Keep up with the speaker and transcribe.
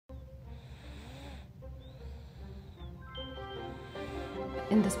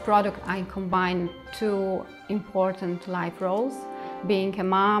In this product, I combine two important life roles, being a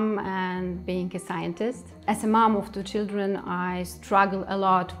mom and being a scientist. As a mom of two children, I struggle a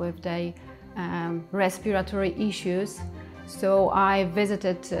lot with the respiratory issues, so I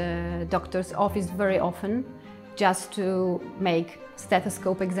visited doctor's office very often just to make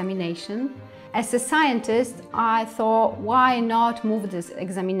stethoscope examination. As a scientist, I thought, why not move this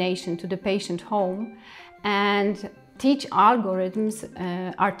examination to the patient home and teach algorithms,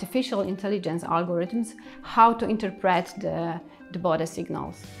 artificial intelligence algorithms, how to interpret the body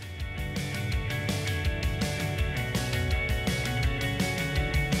signals.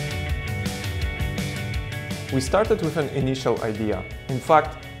 We started with an initial idea. In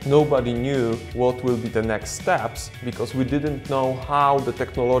fact, nobody knew what will be the next steps because we didn't know how the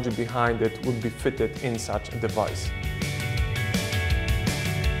technology behind it would be fitted in such a device.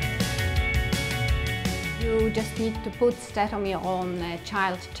 You just need to put StethoMe on a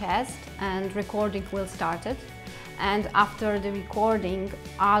child's chest and recording will start it. And after the recording,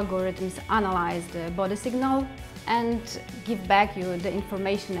 algorithms analyze the body signal and give back you the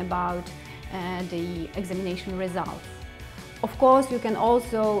information about the examination results. Of course, you can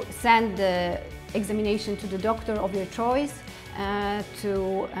also send the examination to the doctor of your choice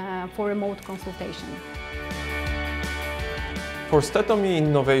for remote consultation. For StethoMe,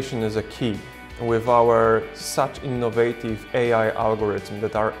 innovation is a key. With our such innovative AI algorithms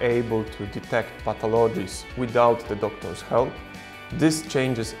that are able to detect pathologies without the doctor's help, this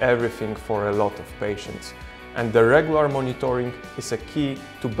changes everything for a lot of patients. And the regular monitoring is a key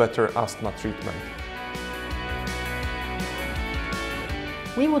to better asthma treatment.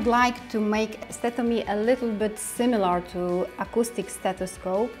 We would like to make StethoMe a little bit similar to acoustic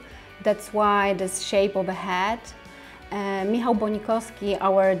stethoscope. That's why this shape of a head. Michał Bonikowski,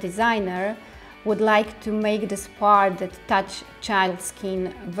 our designer, would like to make this part that touch child's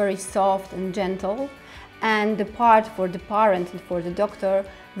skin very soft and gentle, and the part for the parent and for the doctor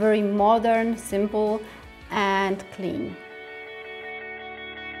very modern, simple and clean.